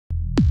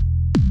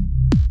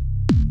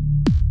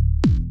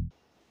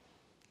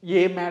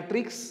A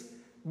matrix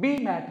B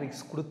matrix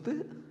கொடுத்து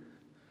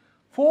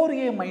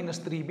 4A minus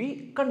 3B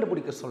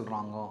கண்டுபிடிக்க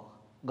சொல்றாங்க.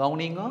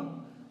 கவனிங்க,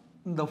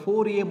 இந்த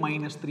 4A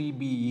minus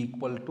 3B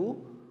equal to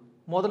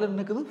முதல்ல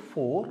என்னக்குது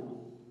 4.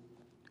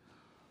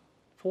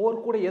 4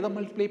 கூட எதை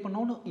மல்டிப்ளை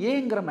பண்ணணும்?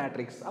 Aங்கிற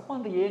மேட்ரிக்ஸ். அப்போ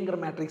அந்த Aங்கிற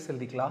மேட்ரிக்ஸ்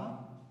எழுதிக்கலாம்.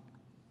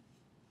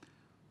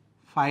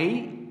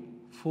 5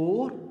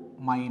 4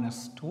 minus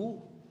 2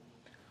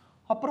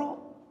 அப்புறம்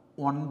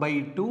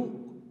 1/2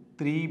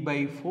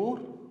 3/4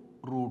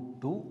 root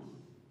 2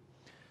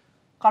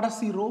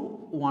 கடைசி ரோ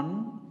 1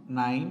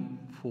 9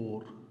 4.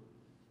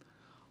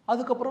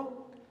 அதுக்கப்புறம்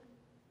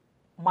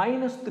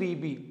minus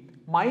 3b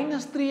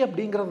minus 3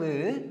 அப்படிங்கிறது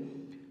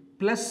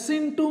plus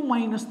into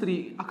minus 3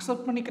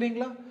 அக்செப்ட்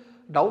பண்ணிக்கிறீங்களா?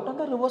 டவுட்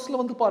வந்தா ரிவர்ஸ்ல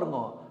வந்து பாருங்க.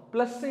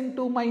 plus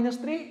into minus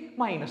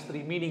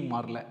 3 மீனிங்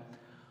மாறல.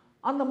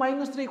 அந்த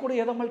minus 3 கூட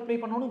எதை மல்டிப்ளை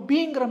பண்ணணும்?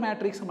 bங்கிற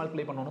மேட்ரிக்ஸ்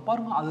மல்டிப்ளை பண்ணணும்.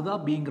 பாருங்க,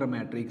 அதுதான் bங்கிற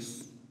மேட்ரிக்ஸ்.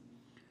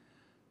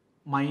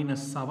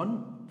 minus 7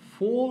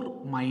 4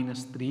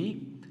 minus 3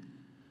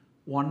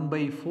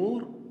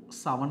 1/4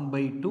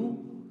 7/2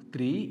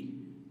 3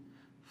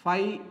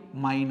 5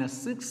 minus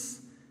 6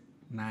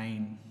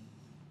 9.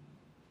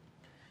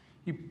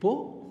 இப்போ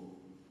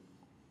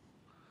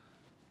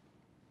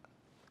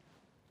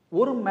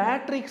ஒரு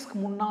மேட்ரிக்ஸ்க்கு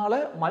முன்னால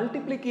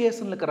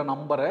மல்டிப்ளிகேஷன்ல இருக்கிற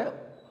நம்பரை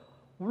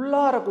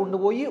உள்ளார கொண்டு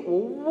போய்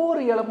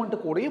ஒவ்வொரு எலிமெண்ட்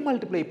கூடயும்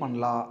மல்டிப்ளை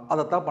பண்ணலாம்.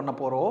 அதை தான் பண்ண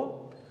போறோம்.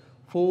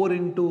 4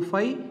 into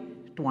 5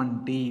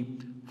 20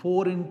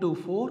 4 into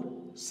 4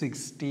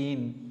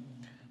 16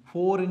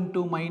 4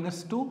 into minus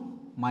 2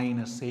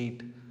 minus 8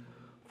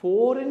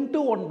 4 into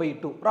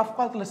 1/2 rough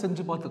கால்குல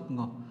செஞ்சு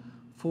பார்த்துக்குங்க.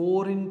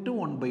 4 into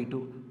 1/2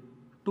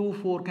 2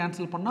 4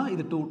 கேன்சல் பண்ணா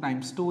இது 2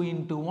 times 2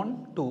 into 1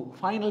 2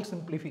 final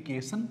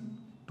simplification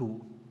 2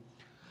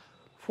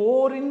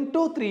 4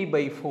 into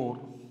 3/4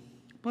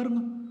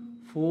 பாருங்க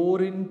 4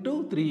 into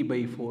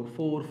 3/4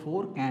 4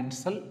 4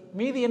 கேன்சல்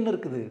மீதி என்ன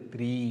இருக்குது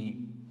 3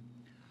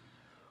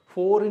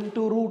 4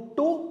 into root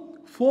 2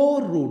 4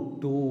 root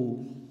 2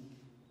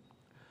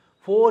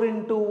 4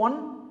 into 1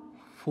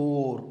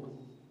 4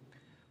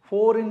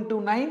 4 into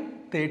 9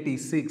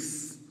 36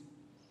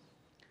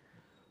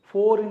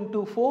 4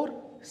 into 4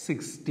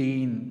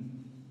 16.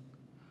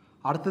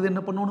 அடுத்தது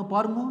என்ன பண்ணணும்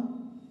பாருங்க.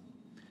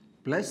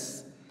 பிளஸ்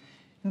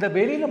இந்த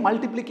வெளியில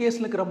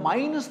மல்டிப்ளிகேஷன்ல இருக்கிற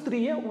minus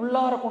 3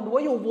 உள்ளார கொண்டு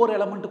போய் ஒவ்வொரு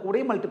எலிமெண்ட்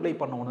கூட மல்டிப்ளை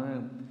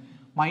பண்ணணும்.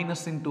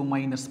 minus into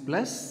minus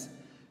plus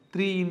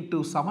 3 into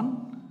 7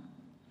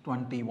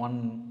 21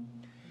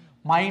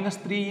 minus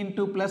 3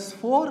 into plus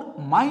 4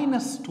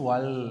 minus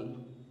 12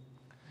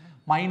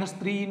 minus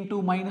 3 into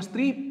minus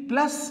 3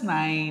 plus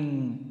 9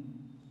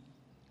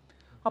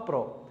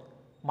 அப்புறம்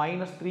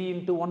minus 3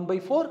 into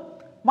 1/4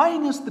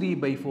 minus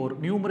 3/4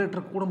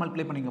 நியூமரேட்டர் கூட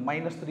மல்டிப்ளை பண்ணிங்க.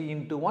 minus 3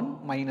 into 1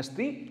 minus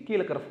 3 கீழே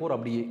இருக்கிற 4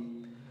 அப்படியே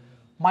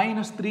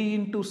minus 3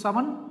 into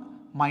 7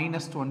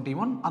 minus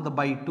 21 அந்த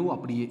by 2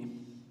 அப்படியே.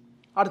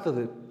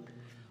 அடுத்தது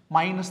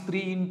minus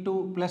 3 into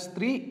plus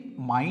 3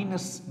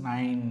 minus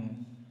 9.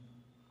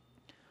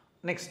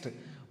 next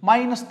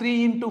minus 3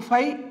 into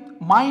 5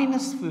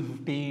 minus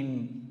 15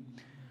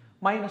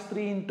 minus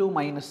 3 into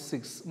minus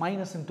 6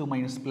 minus into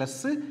minus plus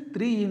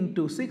 3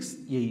 into 6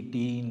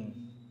 18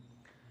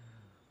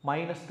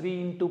 minus 3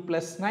 into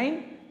plus 9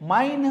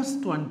 minus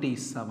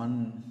 27.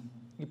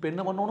 இப்போ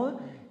என்ன பண்ணணும்?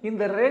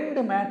 இந்த ரெண்டு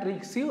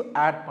மேட்ரிக்ஸையும்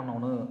ஆட்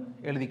பண்ணணும்.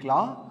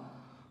 எழுதிக்கலாம்.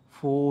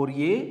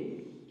 4a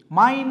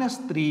minus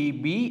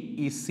 3b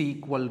is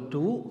equal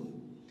to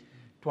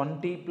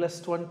 20 plus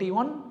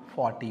 21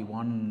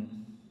 41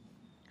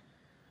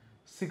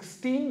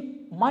 16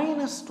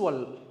 minus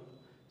 12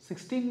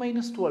 16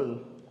 minus 12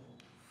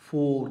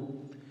 4.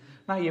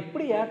 நான்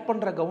எப்படி ஆட்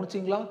பண்ற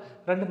கவனிச்சிங்களா?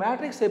 ரெண்டு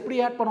மேட்ரிக்ஸ் எப்படி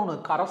ஆட்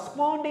பண்ணணும்?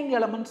 கரஸ்பாண்டிங்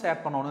எலிமெண்ட்ஸ்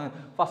ஆட் பண்ணணும்.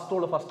 ஃபர்ஸ்ட்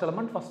ரோல ஃபர்ஸ்ட்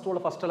எலிமெண்ட் ஃபர்ஸ்ட் ரோல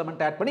ஃபர்ஸ்ட்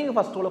எலிமெண்ட் ஆட் பண்ணி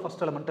ஃபர்ஸ்ட் ரோல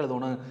ஃபர்ஸ்ட் எலிமெண்ட்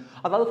எழுதணும்.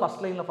 அதாவது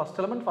ஃபர்ஸ்ட் லைன்ல ஃபர்ஸ்ட்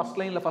எலிமெண்ட் ஃபர்ஸ்ட்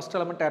லைன்ல ஃபர்ஸ்ட்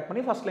எலிமெண்ட் ஆட்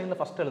பண்ணி ஃபர்ஸ்ட் லைன்ல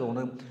ஃபர்ஸ்ட்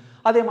எழுதணும்.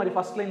 அதே மாதிரி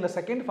ஃபர்ஸ்ட் லைன்ல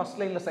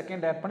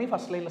செகண்ட் ஆட் பண்ணி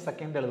ஃபர்ஸ்ட் லைன்ல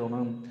செகண்ட்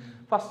எழுதணும்.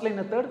 ஃபர்ஸ்ட்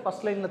லைன்ல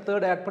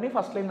தேர்ட் ஆட் பண்ணி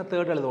ஃபர்ஸ்ட் லைன்ல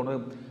தேர்ட்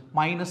எழுதணும்.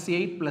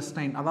 -8 +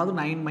 9 அதாவது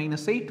 9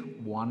 - 8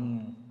 1.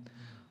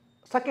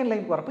 செகண்ட்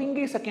லைனுக்கு வரப்போ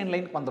இங்கே செகண்ட்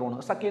லைனுக்கு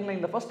வந்துடணும். செகண்ட்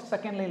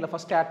லைன்ல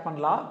ஃபர்ஸ்ட் ஆட்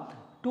பண்ணலாம்.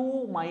 2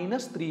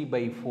 minus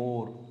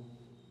 3/4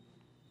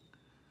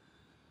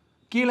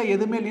 கீழே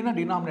எதுவுமே இல்லைன்னா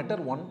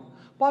டினாமினேட்டர் 1.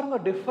 பாருங்க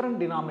டிஃபரெண்ட்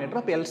டினாமினேட்டர்.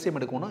 அப்போ எல்சிஎம்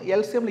எடுக்கணும்.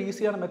 எல்சிஎம்ல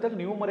ஈஸியான method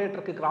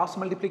நியூமரேட்டருக்கு cross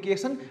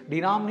multiplication,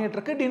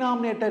 டினாமினேட்டருக்கு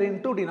denominator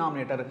into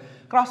denominator.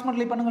 Cross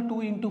multiply பண்ணுங்க. 2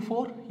 ×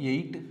 4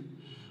 8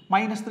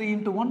 -3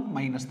 × 1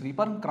 -3.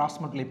 பாருங்க கிராஸ்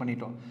மல்டிப்ளை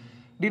பண்ணிட்டோம்.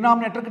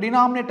 டினாமினேட்டருக்கு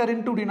டினாமினேட்டர்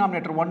இன்டூ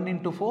டினாமினேட்டர் 1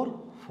 × 4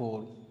 4.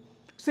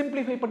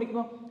 சிம்பிளிஃபை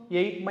பண்ணிக்கோ.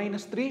 8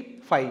 - 3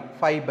 5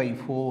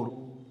 5/4.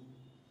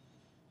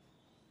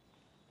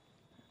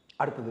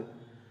 அடுத்தது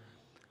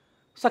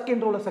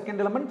செகண்ட் ரோல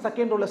செகண்ட்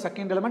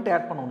எலிமெண்ட்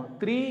ஆட் பண்ணனும்.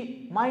 3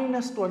 -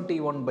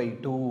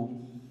 21/2.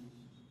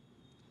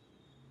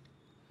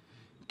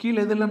 கீழ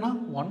எது இல்லனா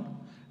 1.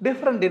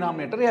 டிஃபரண்ட்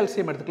டினாமினேட்டர்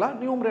எல்சிஎம் எடுத்துக்கலாம்.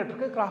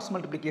 நியூமரேட்டருக்கு கிராஸ்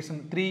மல்டிப்ளிகேஷன்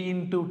 3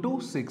 × 2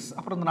 6.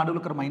 அப்புறம் இந்த நடுவுல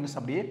இருக்கிற மைனஸ்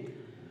அப்படியே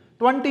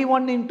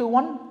 21 ×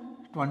 1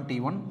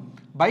 21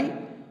 by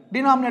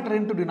denominator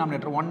into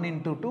denominator 1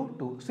 into 2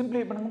 2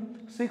 simplify பண்ணுங்க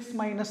 6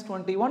 minus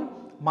 21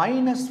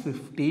 minus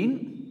 15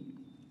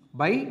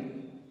 by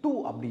 2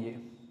 அப்படியே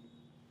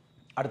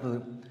அடுத்தது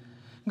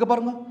இங்க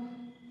பாருங்க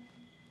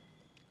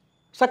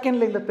second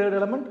line ல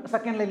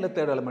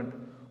third element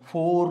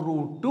 4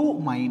 root 2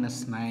 minus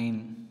 9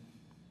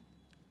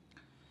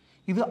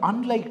 இது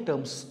unlike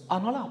terms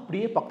அதனால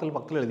அப்படியே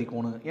பக்கத்துல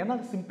எழுதிக்கணும் ஏன்னா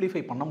அது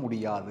simplify பண்ண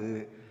முடியாது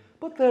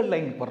இப்போ third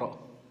line போறோம்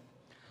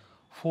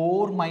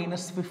 4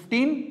 minus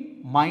 15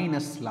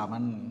 minus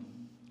 11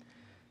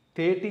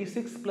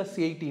 36 plus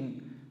 18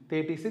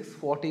 36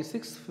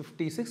 46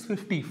 56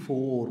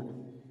 54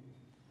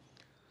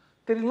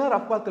 தெரியுங்களா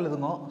ரஃப் பார்த்து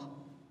எழுதுங்க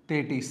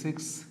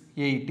 36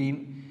 18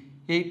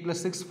 8 plus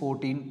 6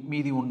 14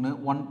 மீதி 1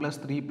 1 plus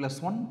 3 plus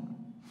 1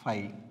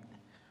 5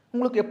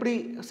 உங்களுக்கு எப்படி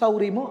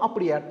சௌரியமோ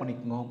அப்படி ஆட்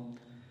பண்ணிக்கோங்க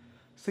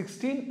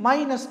 16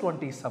 minus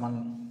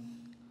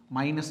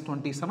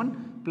 27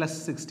 plus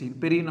 16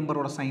 பெரிய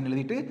நம்பரோட சைன்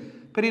எழுதிட்டு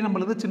பெரிய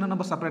நம்பர்லேருந்து சின்ன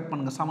நம்பர் செப்பரேட்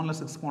பண்ணுங்க 7ல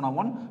 6 போனால்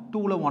 1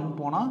 2ல 1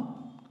 போனால்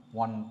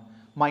 1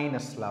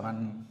 minus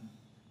 11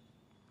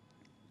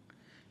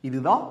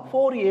 இதுதான்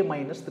 4a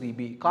minus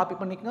 3b காப்பி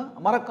பண்ணிக்கங்க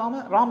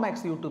மறக்காம ராம்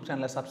மேக்ஸ் யூடியூப்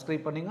சேனலை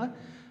சப்ஸ்கிரைப் பண்ணுங்க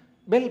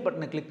பெல்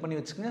பட்டனை கிளிக் பண்ணி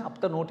வச்சுக்கோங்க அப்போ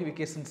தான்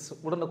நோட்டிஃபிகேஷன்ஸ்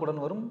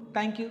உடனுக்குடன் வரும்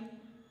தேங்க்யூ